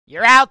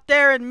You're out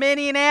there in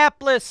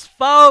Minneapolis,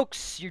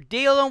 folks. You're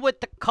dealing with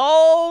the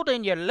cold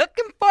and you're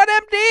looking for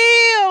them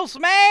deals,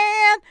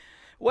 man.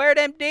 Where are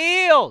them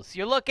deals?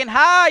 You're looking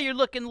high, you're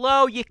looking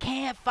low. You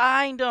can't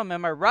find them.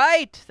 Am I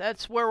right?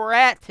 That's where we're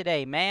at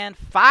today, man.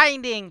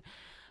 Finding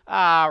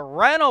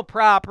rental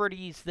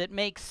properties that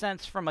make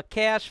sense from a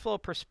cash flow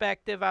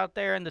perspective out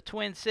there in the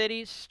Twin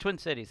Cities. Twin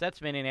Cities, that's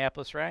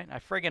Minneapolis, right? I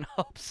friggin'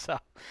 hope so.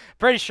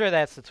 Pretty sure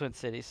that's the Twin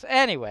Cities.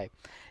 Anyway,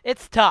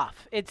 it's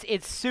tough.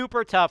 It's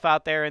super tough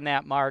out there in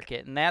that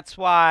market, and that's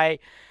why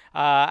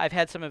I've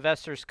had some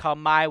investors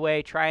come my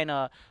way trying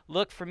to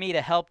look for me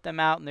to help them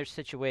out in their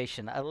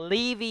situation,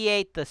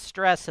 alleviate the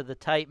stress of the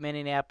tight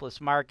Minneapolis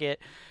market,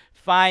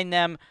 find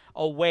them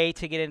a way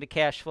to get into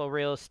cash flow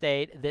real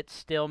estate that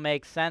still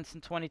makes sense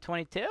in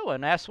 2022,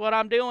 and that's what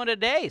I'm doing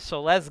today.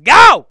 So let's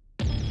go!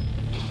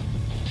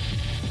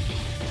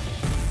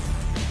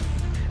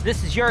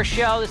 This is your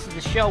show. This is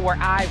the show where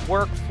I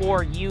work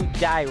for you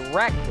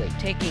directly,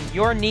 taking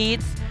your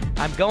needs.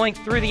 I'm going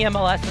through the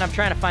MLS and I'm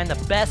trying to find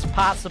the best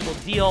possible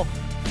deal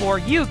for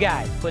you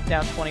guys. Put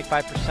down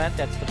 25%.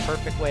 That's the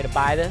perfect way to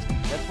buy this.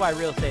 That's why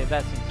real estate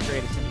investing is the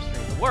greatest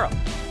industry in the world.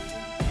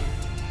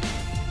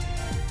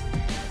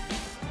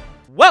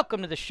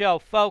 Welcome to the show,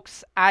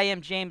 folks. I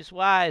am James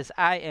Wise.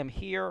 I am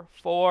here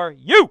for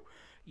you.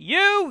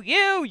 You,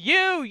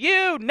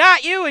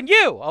 not you and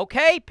you,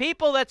 okay?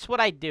 People, that's what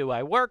I do.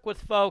 I work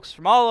with folks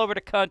from all over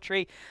the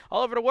country,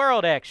 all over the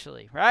world,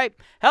 actually, right?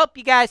 Help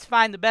you guys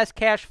find the best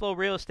cash flow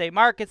real estate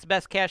markets, the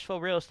best cash flow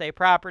real estate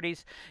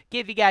properties,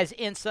 give you guys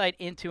insight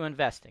into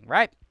investing,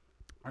 right?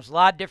 There's a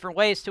lot of different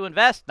ways to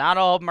invest. Not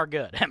all of them are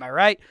good, am I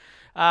right?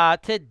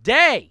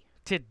 Today,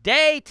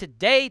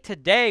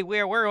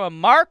 we're with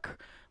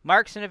Mark.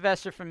 Mark's an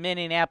investor from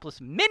Minneapolis,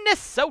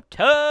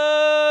 Minnesota.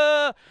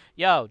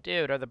 Yo,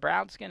 dude, are the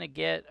Browns going to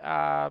get,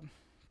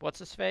 what's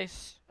his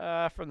face,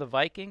 from the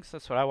Vikings?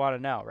 That's what I want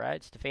to know, right?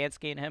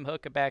 Stefanski and him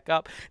hook it back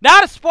up.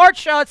 Not a sports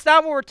show. It's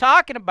not what we're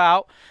talking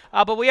about.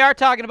 But we are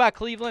talking about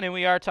Cleveland, and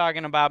we are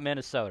talking about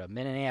Minnesota,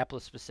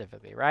 Minneapolis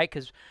specifically, right?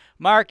 Because,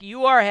 Mark,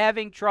 you are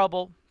having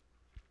trouble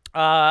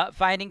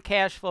finding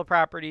cash flow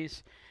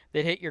properties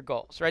that hit your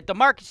goals, right? The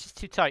market's just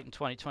too tight in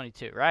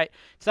 2022, right?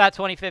 It's not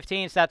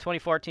 2015, it's not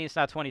 2014, it's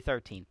not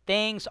 2013.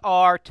 Things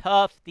are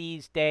tough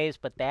these days,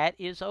 but that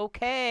is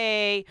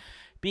okay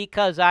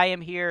because I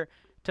am here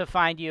to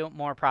find you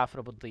more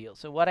profitable deals.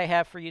 So what I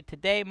have for you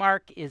today,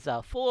 Mark, is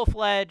a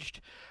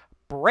full-fledged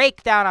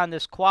breakdown on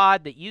this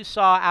quad that you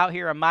saw out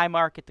here in my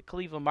market, the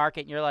Cleveland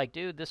market, and you're like,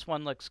 dude, this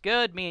one looks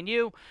good, me and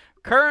you.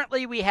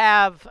 Currently, we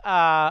have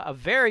a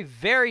very,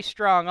 very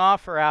strong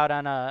offer out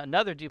on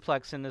another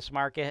duplex in this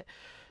market.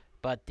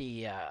 But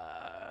the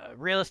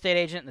real estate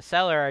agent and the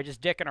seller are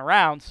just dicking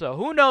around, so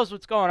who knows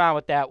what's going on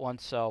with that one.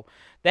 So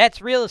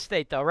that's real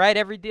estate, though, right?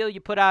 Every deal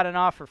you put out an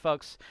offer,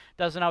 folks,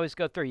 doesn't always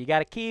go through. You got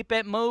to keep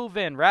it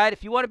moving, right?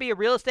 If you want to be a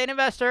real estate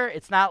investor,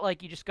 it's not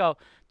like you just go,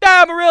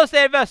 I'm a real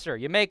estate investor.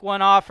 You make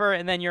one offer,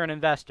 and then you're an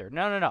investor.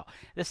 No.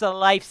 This is a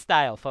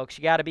lifestyle, folks.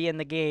 You got to be in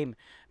the game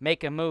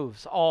making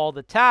moves all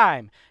the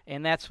time,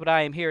 and that's what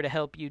I am here to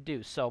help you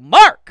do. So,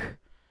 Mark,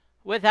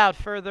 without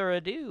further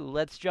ado,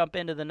 let's jump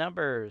into the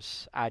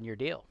numbers on your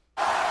deal.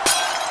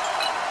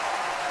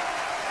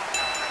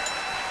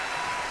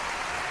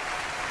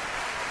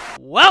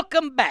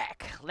 Welcome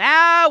back.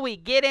 Now we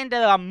get into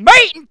the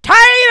meat and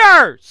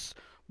taters.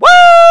 Woo!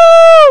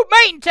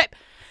 Meat and taters.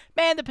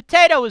 Man, the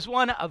potato is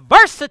one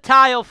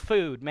versatile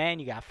food, man.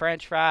 You got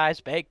french fries,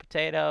 baked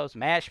potatoes,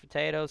 mashed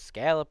potatoes,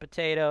 scalloped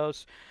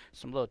potatoes,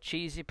 some little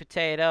cheesy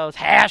potatoes,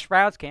 hash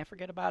browns. Can't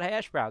forget about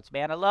hash browns,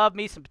 man. I love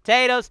me some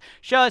potatoes.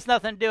 Show us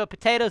nothing to do with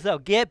potatoes, though.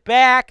 Get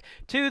back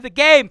to the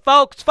game,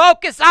 folks.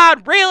 Focus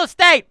on real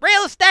estate.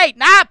 Real estate,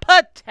 not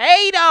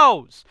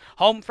potatoes.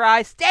 Home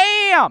fries,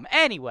 damn.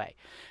 Anyway,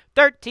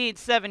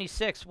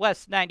 1376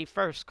 West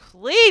 91st,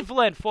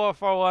 Cleveland,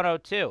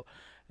 44102.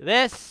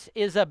 This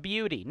is a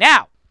beauty.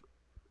 Now,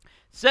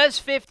 says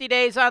 50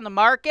 days on the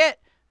market.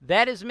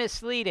 That is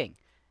misleading.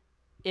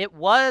 It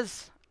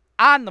was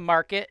on the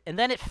market, and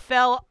then it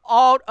fell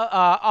out.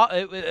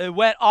 It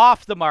went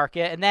off the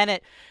market, and then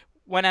it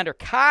went under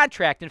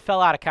contract and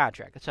fell out of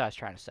contract. That's what I was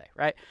trying to say,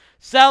 right?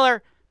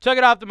 Seller took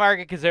it off the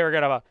market because they were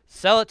going to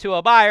sell it to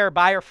a buyer.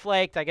 Buyer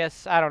flaked, I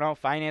guess, I don't know,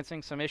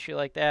 financing, some issue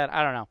like that.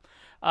 I don't know.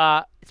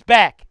 It's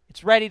back.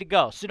 It's ready to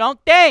go. So don't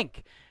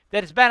think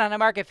that it's been on the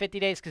market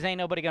 50 days because ain't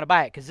nobody going to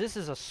buy it, because this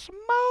is a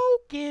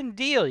smoking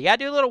deal. You got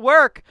to do a little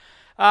work,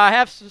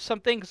 have some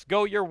things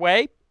go your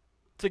way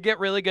to get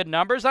really good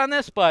numbers on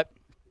this, but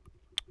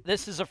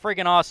this is a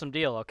friggin' awesome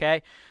deal,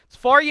 okay? It's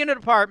 4-unit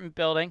apartment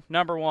building,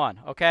 number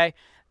one, okay?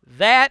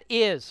 That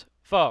is,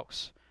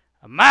 folks,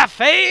 my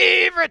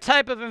favorite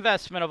type of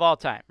investment of all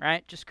time,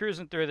 right? Just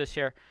cruising through this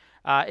here.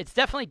 It's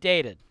definitely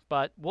dated,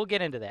 but we'll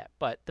get into that.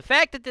 But the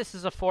fact that this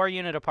is a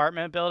 4-unit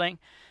apartment building,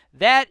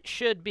 that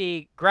should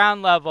be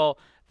ground level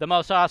the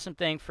most awesome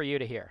thing for you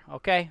to hear,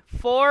 okay?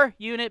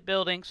 4-unit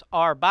buildings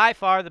are by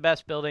far the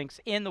best buildings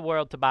in the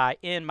world to buy,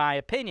 in my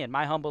opinion,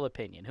 my humble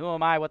opinion. Who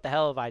am I? What the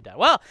hell have I done?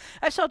 Well,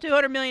 I sold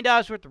 $200 million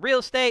worth of real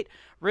estate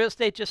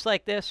just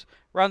like this,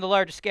 run the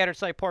largest scattered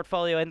site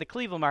portfolio in the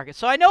Cleveland market.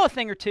 So I know a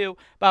thing or two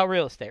about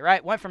real estate,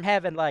 right? Went from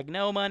having like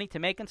no money to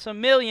making some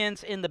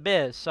millions in the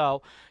biz.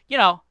 So, you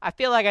know, I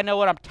feel like I know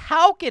what I'm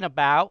talking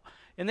about.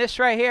 And this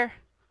right here,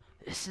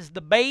 this is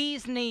the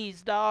bee's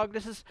knees, dog.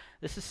 This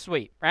is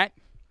sweet, right?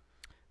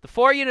 The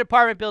 4-unit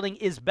apartment building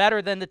is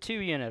better than the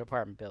 2-unit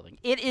apartment building.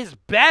 It is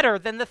better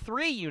than the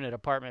 3-unit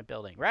apartment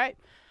building, right?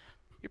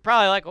 You're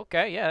probably like,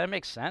 okay, yeah, that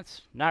makes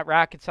sense. Not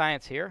rocket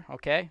science here,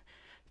 okay?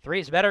 3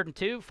 is better than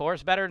 2, 4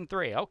 is better than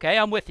 3. Okay,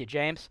 I'm with you,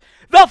 James.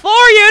 The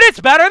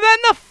 4-unit's better than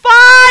the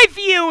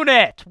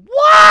 5-unit!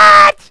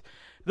 What?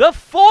 The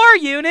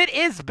 4-unit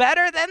is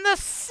better than the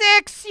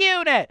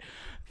 6-unit!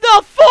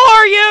 The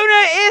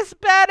 4-unit is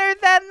better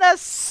than the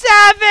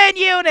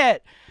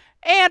 7-unit!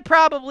 And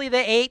probably the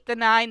 8, the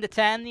 9, the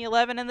 10, the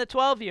 11, and the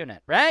 12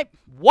 unit, right?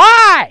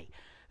 Why?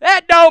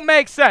 That don't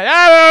make sense.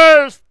 I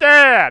don't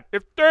understand.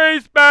 If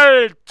 3's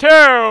better than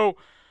 2,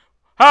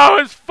 how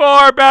is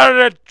 4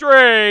 better than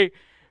 3?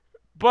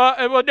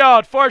 But, well,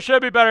 no, 4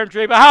 should be better than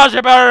 3, but how is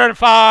it better than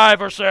 5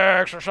 or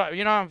 6 or something?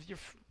 You know,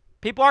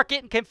 people are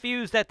getting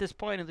confused at this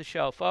point of the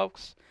show,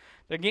 folks.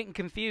 They're getting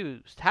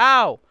confused.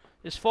 How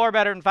is 4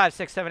 better than 5,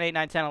 6, 7, 8,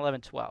 9, 10,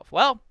 11, 12?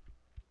 Well,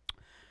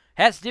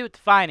 has to do with the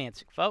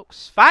financing,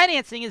 folks.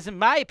 Financing is, in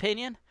my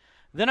opinion,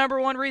 the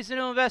 #1 reason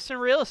to invest in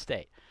real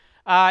estate.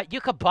 You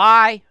could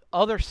buy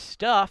other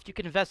stuff. You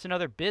can invest in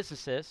other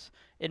businesses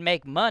and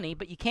make money,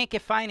 but you can't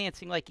get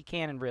financing like you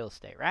can in real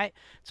estate, right?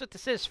 That's what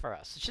this is for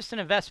us. It's just an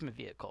investment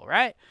vehicle,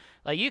 right?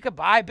 Like you could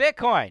buy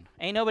Bitcoin.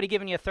 Ain't nobody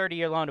giving you a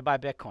 30-year loan to buy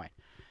Bitcoin.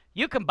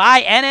 You can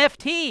buy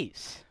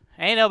NFTs.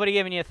 Ain't nobody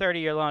giving you a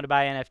 30-year loan to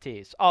buy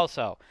NFTs.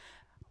 Also,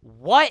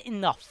 what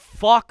in the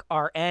fuck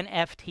are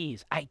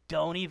NFTs? I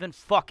don't even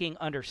fucking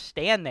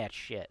understand that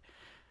shit.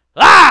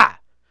 Ah!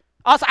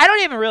 Also, I don't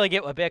even really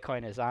get what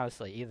Bitcoin is,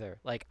 honestly, either.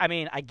 Like, I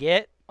mean, I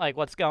get, like,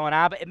 what's going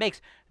on, but it makes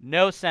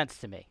no sense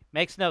to me.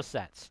 Makes no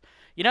sense.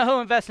 You know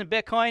who invests in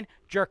Bitcoin?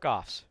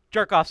 Jerk-offs.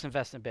 Jerk-offs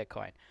invest in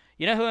Bitcoin.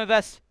 You know who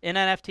invests in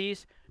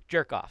NFTs?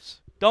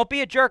 Jerk-offs. Don't be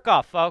a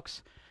jerk-off,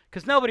 folks,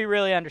 because nobody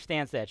really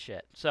understands that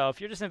shit. So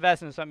if you're just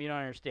investing in something you don't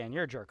understand,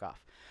 you're a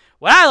jerk-off.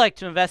 What I like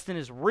to invest in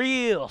is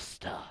real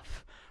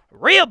stuff,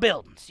 real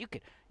buildings.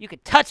 You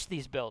could touch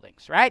these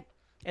buildings, right?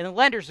 And the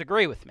lenders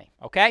agree with me,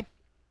 okay?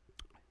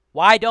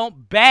 Why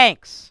don't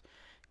banks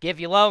give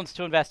you loans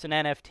to invest in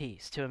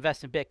NFTs, to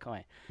invest in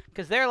Bitcoin?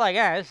 Because they're like,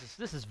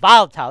 this is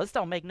volatile. This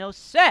don't make no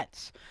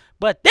sense.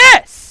 But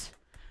this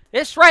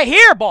right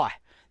here, boy,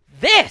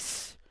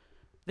 this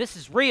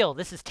is real.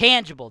 This is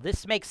tangible.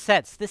 This makes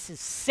sense. This is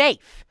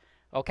safe,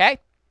 okay?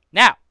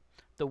 Now,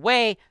 the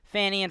way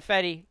Fannie and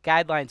Freddie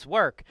guidelines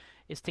work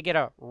is to get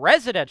a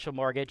residential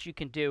mortgage, you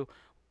can do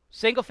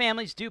single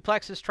families,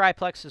 duplexes,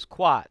 triplexes,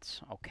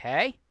 quads,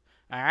 okay?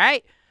 All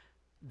right?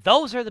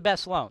 Those are the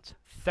best loans.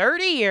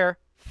 30-year,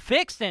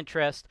 fixed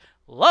interest,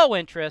 low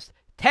interest,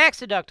 tax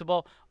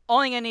deductible,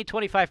 only going to need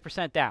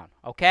 25% down,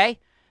 okay?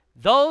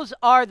 Those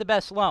are the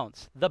best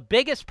loans. The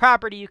biggest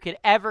property you could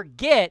ever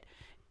get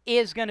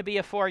is going to be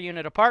a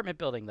 4-unit apartment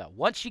building, though.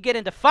 Once you get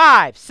into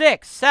 5,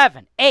 6,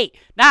 7, 8,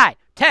 9,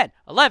 10,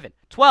 11,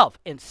 12,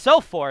 and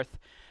so forth,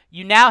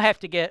 you now have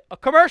to get a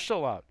commercial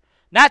loan.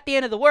 Not the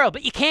end of the world,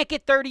 but you can't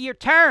get 30-year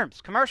terms.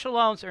 Commercial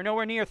loans are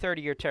nowhere near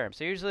 30-year terms.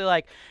 They're usually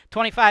like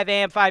 25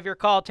 AM, 5-year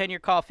call, 10-year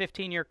call,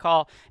 15-year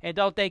call, and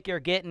don't think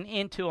you're getting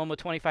into them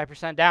with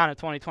 25% down in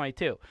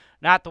 2022.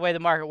 Not the way the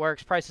market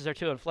works. Prices are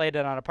too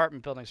inflated on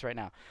apartment buildings right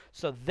now.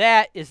 So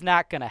that is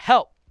not going to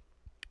help.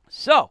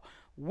 So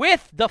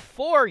with the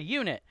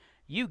 4-unit,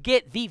 you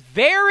get the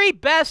very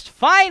best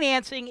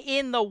financing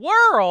in the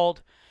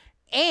world,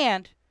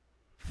 and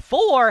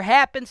 4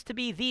 happens to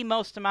be the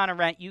most amount of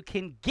rent you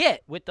can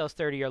get with those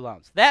 30-year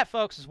loans. That,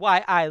 folks, is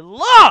why I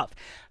love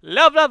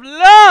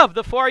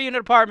the 4-unit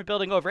apartment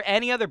building over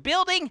any other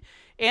building,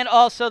 and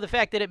also the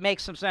fact that it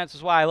makes some sense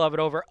is why I love it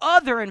over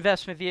other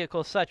investment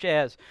vehicles such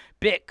as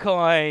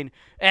Bitcoin,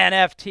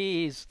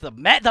 NFTs, the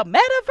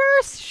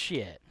metaverse.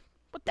 Shit,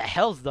 what the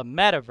hell's the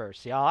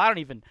metaverse, y'all? I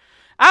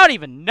don't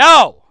even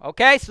know.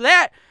 Okay, so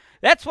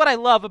that's what I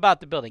love about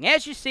the building.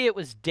 As you see, it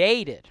was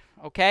dated.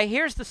 Okay,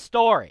 here's the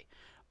story.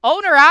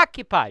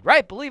 Owner-occupied,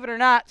 right? Believe it or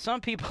not,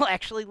 some people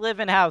actually live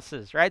in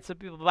houses, right? Some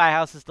people buy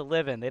houses to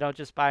live in. They don't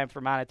just buy them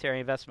for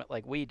monetary investment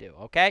like we do,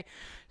 okay?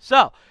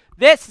 So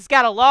this has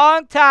got a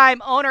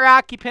long-time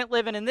owner-occupant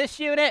living in this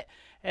unit,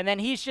 and then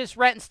he's just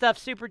renting stuff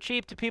super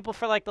cheap to people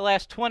for like the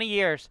last 20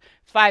 years.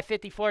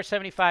 $550,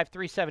 $475,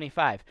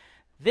 $375.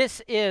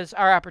 This is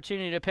our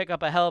opportunity to pick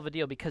up a hell of a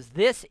deal because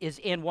this is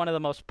in one of the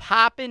most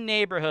poppin'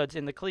 neighborhoods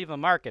in the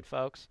Cleveland market,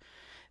 folks.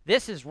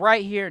 This is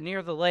right here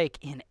near the lake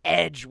in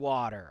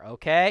Edgewater,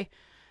 okay?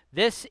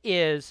 This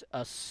is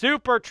a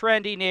super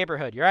trendy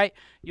neighborhood, right?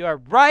 You are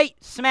right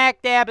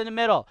smack dab in the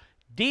middle.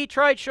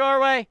 Detroit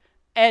Shoreway,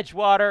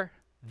 Edgewater,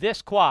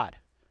 this quad,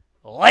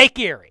 Lake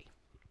Erie.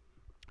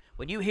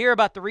 When you hear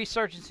about the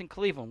resurgence in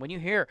Cleveland, when you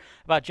hear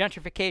about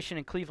gentrification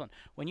in Cleveland,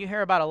 when you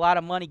hear about a lot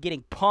of money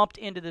getting pumped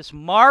into this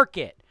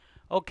market,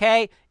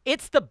 okay,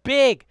 it's the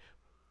big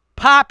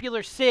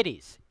popular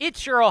cities.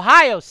 It's your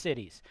Ohio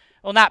cities.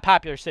 Well, not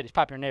popular cities,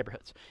 popular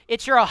neighborhoods.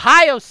 It's your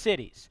Ohio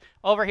cities.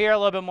 Over here a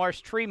little bit more is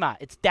Tremont.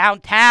 It's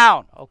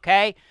downtown,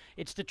 okay?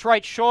 It's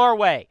Detroit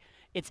Shoreway.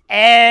 It's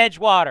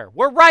Edgewater.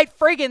 We're right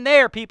friggin'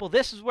 there, people.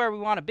 This is where we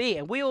want to be,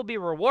 and we will be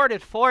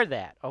rewarded for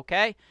that,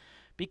 okay?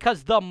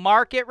 Because the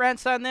market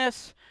rents on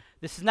this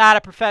is not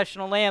a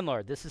professional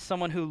landlord. This is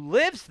someone who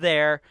lives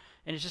there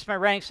and has just been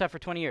renting stuff for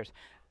 20 years.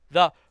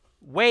 The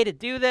way to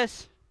do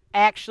this,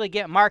 actually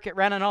get market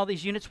rent on all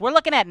these units, we're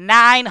looking at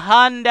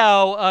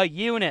 $900 a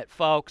unit,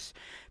 folks.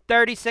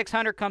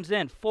 $3,600 comes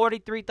in,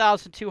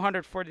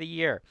 $43,200 for the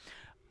year.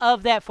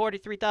 Of that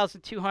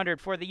 $43,200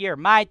 for the year,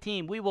 my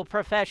team, we will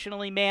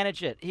professionally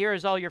manage it. Here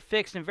is all your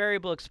fixed and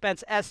variable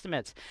expense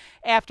estimates.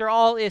 After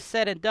all is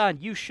said and done,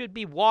 you should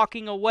be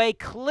walking away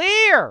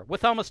clear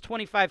with almost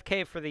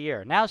 $25K for the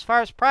year. Now, as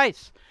far as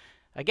price,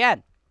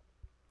 again,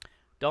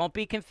 don't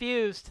be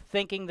confused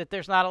thinking that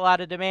there's not a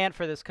lot of demand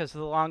for this because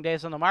of the long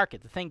days on the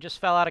market. The thing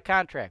just fell out of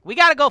contract. We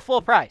got to go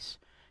full price.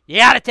 You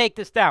got to take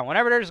this down.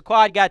 Whenever there's a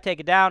quad, you got to take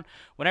it down.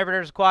 Whenever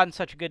there's a quad in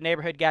such a good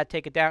neighborhood, got to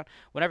take it down.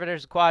 Whenever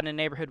there's a quad in a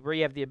neighborhood where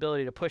you have the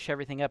ability to push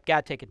everything up,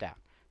 got to take it down.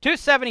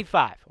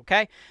 $275,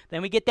 okay?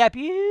 Then we get that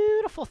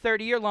beautiful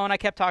 30-year loan I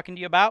kept talking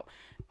to you about.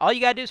 All you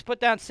got to do is put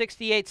down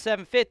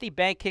 $68,750.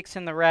 Bank kicks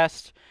in the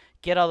rest.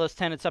 Get all those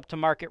tenants up to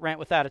market rent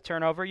without a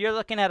turnover. You're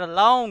looking at a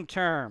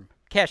long-term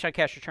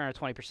cash-on-cash return of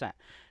 20%.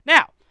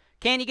 Now,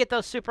 can you get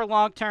those super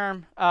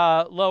long-term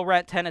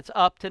low-rent tenants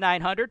up to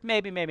 $900?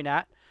 Maybe, maybe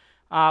not.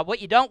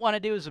 What you don't want to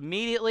do is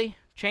immediately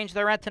change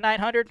their rent to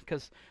 $900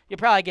 because you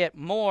probably get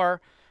more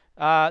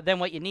than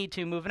what you need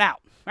to moving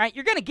out. Right?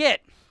 You're going to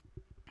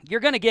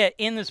get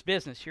in this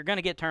business, you're going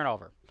to get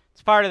turnover.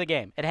 It's part of the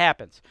game. It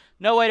happens.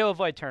 No way to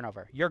avoid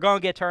turnover. You're going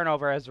to get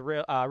turnover as a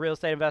real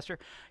estate investor.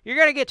 You're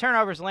going to get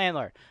turnover as a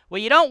landlord.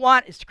 What you don't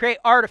want is to create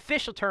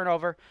artificial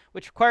turnover,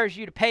 which requires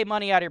you to pay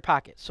money out of your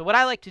pocket. So what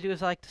I like to do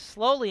is I like to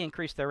slowly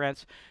increase their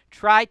rents,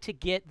 try to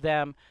get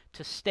them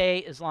to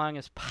stay as long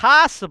as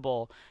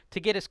possible to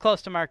get as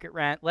close to market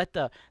rent, let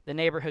the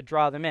neighborhood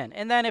draw them in.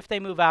 And then if they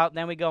move out,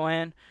 then we go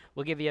in,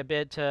 we'll give you a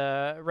bid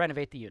to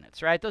renovate the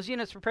units, right? Those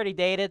units were pretty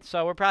dated,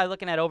 so we're probably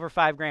looking at over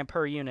 $5,000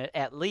 per unit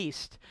at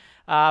least.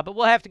 But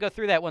we'll have to go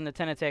through that when the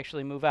tenants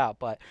actually move out.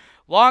 But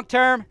long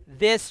term,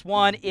 this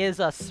one is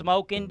a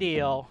smoking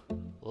deal.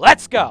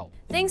 Let's go.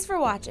 Thanks for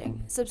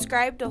watching.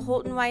 Subscribe to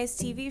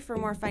HoltonWise TV for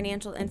more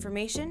financial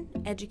information,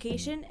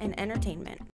 education, and entertainment.